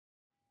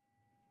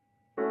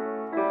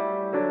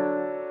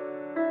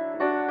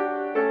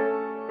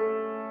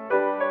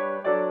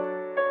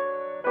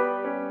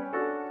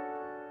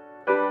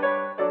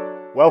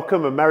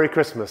Welcome and Merry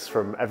Christmas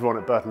from everyone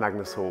at Burton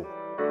Agnes Hall.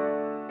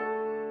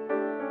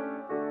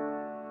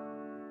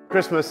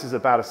 Christmas is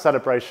about a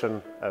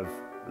celebration of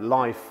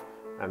life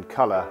and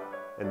colour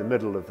in the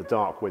middle of the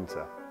dark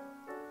winter.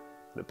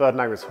 And at Burton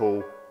Agnes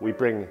Hall, we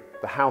bring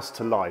the house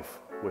to life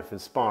with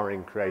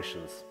inspiring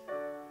creations.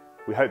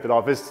 We hope that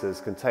our visitors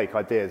can take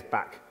ideas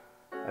back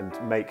and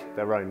make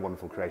their own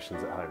wonderful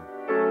creations at home.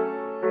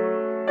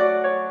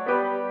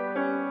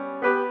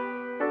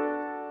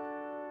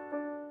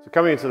 So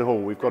coming into the hall,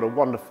 we've got a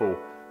wonderful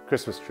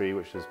Christmas tree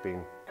which has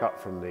been cut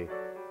from the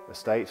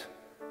estate,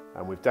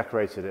 and we've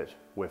decorated it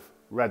with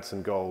reds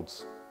and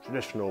golds,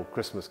 traditional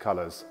Christmas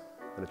colours,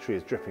 and the tree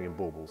is dripping in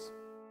baubles.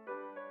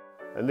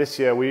 And this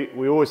year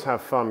we always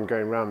have fun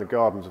going around the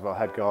gardens with our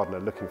head gardener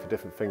looking for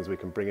different things we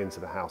can bring into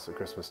the house at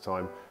Christmas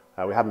time.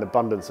 We had an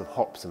abundance of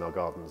hops in our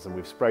gardens and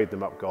we've sprayed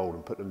them up gold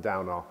and put them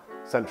down our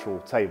central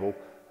table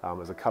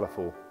as a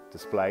colourful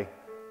display.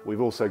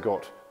 We've also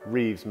got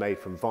wreaths made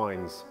from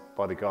vines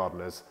by the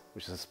gardeners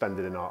which are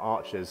suspended in our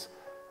arches,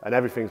 and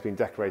everything's been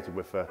decorated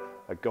with a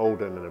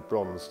golden and a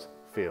bronzed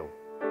feel.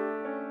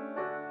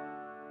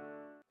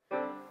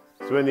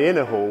 So in the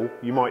inner hall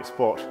you might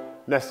spot,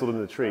 nestled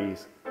in the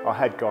trees, our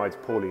head guide's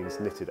Pauline's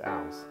knitted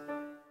owls.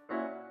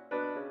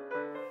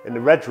 In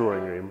the red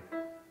drawing room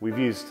we've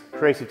used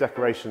creative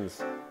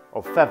decorations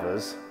of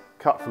feathers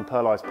cut from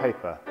pearlized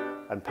paper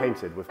and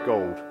painted with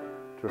gold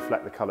to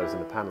reflect the colours in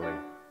the panelling.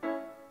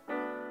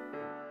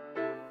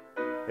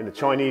 In the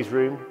Chinese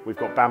room we've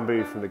got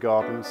bamboo from the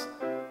gardens,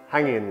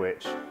 hanging in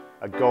which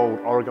are gold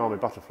origami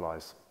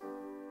butterflies.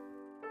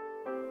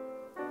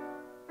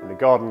 In the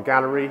garden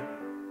gallery,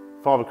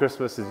 Father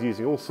Christmas is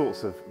using all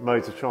sorts of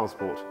modes of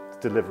transport to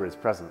deliver his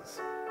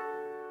presents.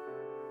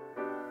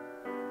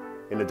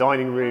 In the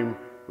dining room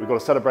we've got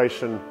a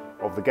celebration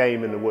of the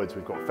game in the woods.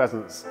 We've got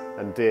pheasants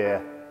and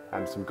deer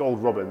and some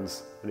gold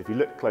robins, and if you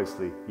look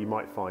closely you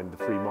might find the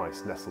 3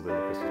 mice nestled in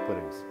the Christmas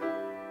puddings.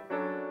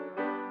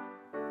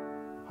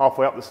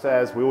 Halfway up the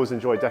stairs we always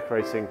enjoy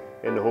decorating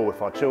in the hall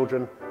with our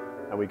children,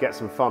 and we get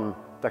some fun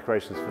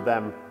decorations for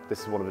them.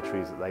 This is one of the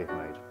trees that they've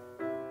made.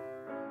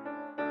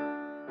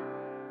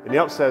 In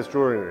the upstairs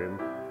drawing room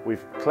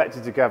we've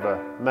collected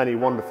together many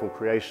wonderful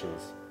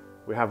creations.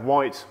 We have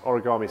white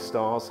origami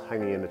stars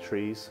hanging in the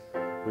trees.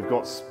 We've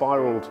got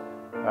spiralled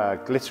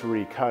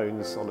glittery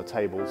cones on the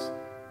tables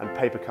and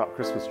paper cut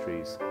Christmas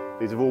trees.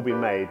 These have all been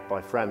made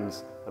by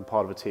friends and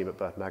part of a team at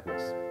Burton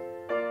Agnes.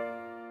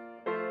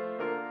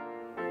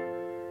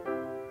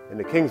 In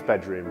the King's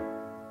bedroom,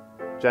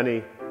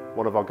 Jenny,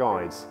 one of our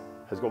guides,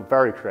 has got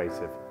very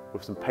creative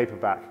with some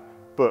paperback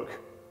book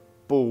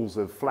balls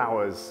of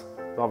flowers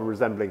rather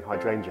resembling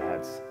hydrangea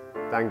heads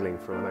dangling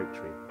from an oak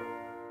tree.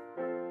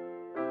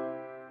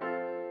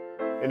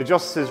 In the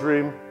Justice's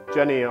room,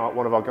 Jenny,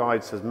 one of our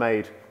guides, has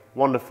made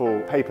wonderful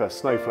paper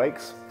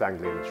snowflakes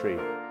dangling in the tree.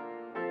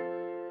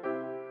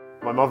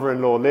 My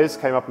mother-in-law Liz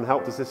came up and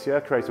helped us this year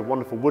create a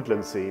wonderful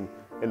woodland scene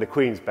in the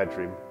Queen's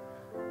bedroom.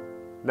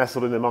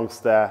 Nestled in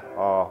amongst there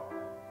are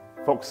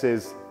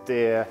foxes,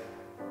 deer.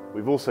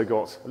 We've also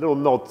got a little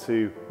nod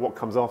to what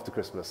comes after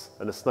Christmas,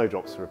 and the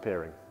snowdrops are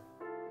appearing.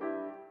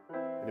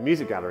 In the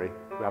music gallery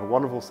we have a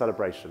wonderful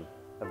celebration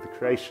of the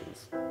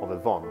creations of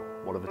Yvonne,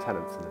 one of the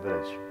tenants in the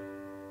village.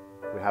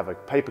 We have a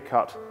paper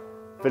cut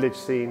village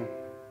scene,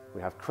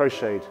 we have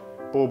crocheted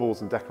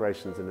baubles and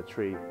decorations in the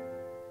tree,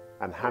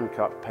 and hand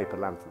cut paper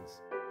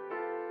lanterns.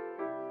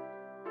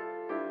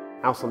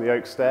 Out on the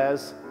oak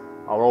stairs,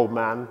 our old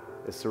man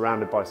is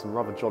surrounded by some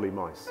rather jolly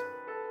mice.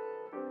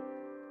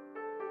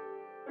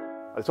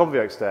 At the top of the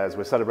oak stairs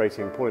we're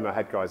celebrating Pauline, our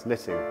head guide's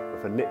knitting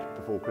with a knit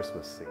before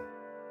Christmas scene.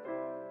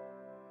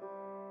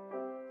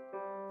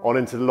 On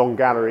into the long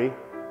gallery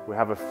we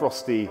have a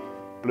frosty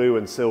blue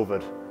and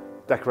silvered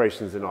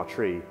decorations in our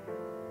tree,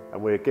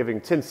 and we're giving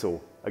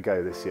tinsel a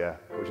go this year,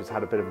 which has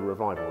had a bit of a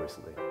revival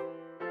recently.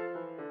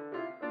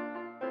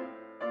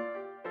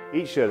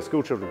 Each year the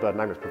schoolchildren of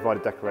Burton Agnes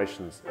provided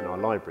decorations in our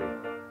library,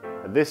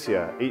 and this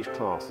year each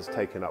class has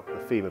taken up the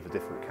theme of a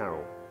different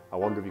carol. I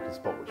wonder if you can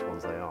spot which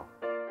ones they are.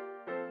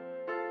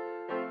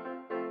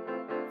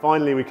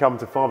 Finally we come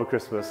to Father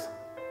Christmas,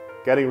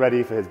 getting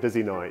ready for his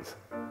busy night,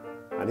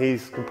 and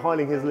he's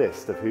compiling his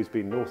list of who's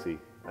been naughty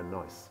and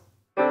nice.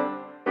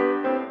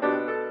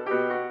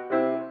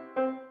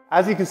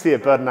 As you can see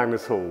at Burton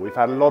Agnes Hall, we've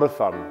had a lot of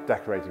fun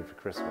decorating for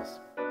Christmas.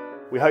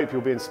 We hope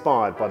you'll be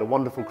inspired by the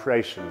wonderful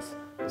creations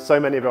that so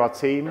many of our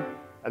team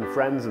and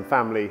friends and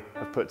family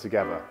have put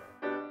together.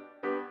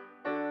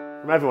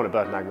 From everyone at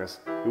Burton Agnes,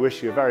 we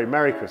wish you a very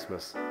Merry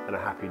Christmas and a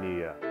Happy New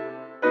Year.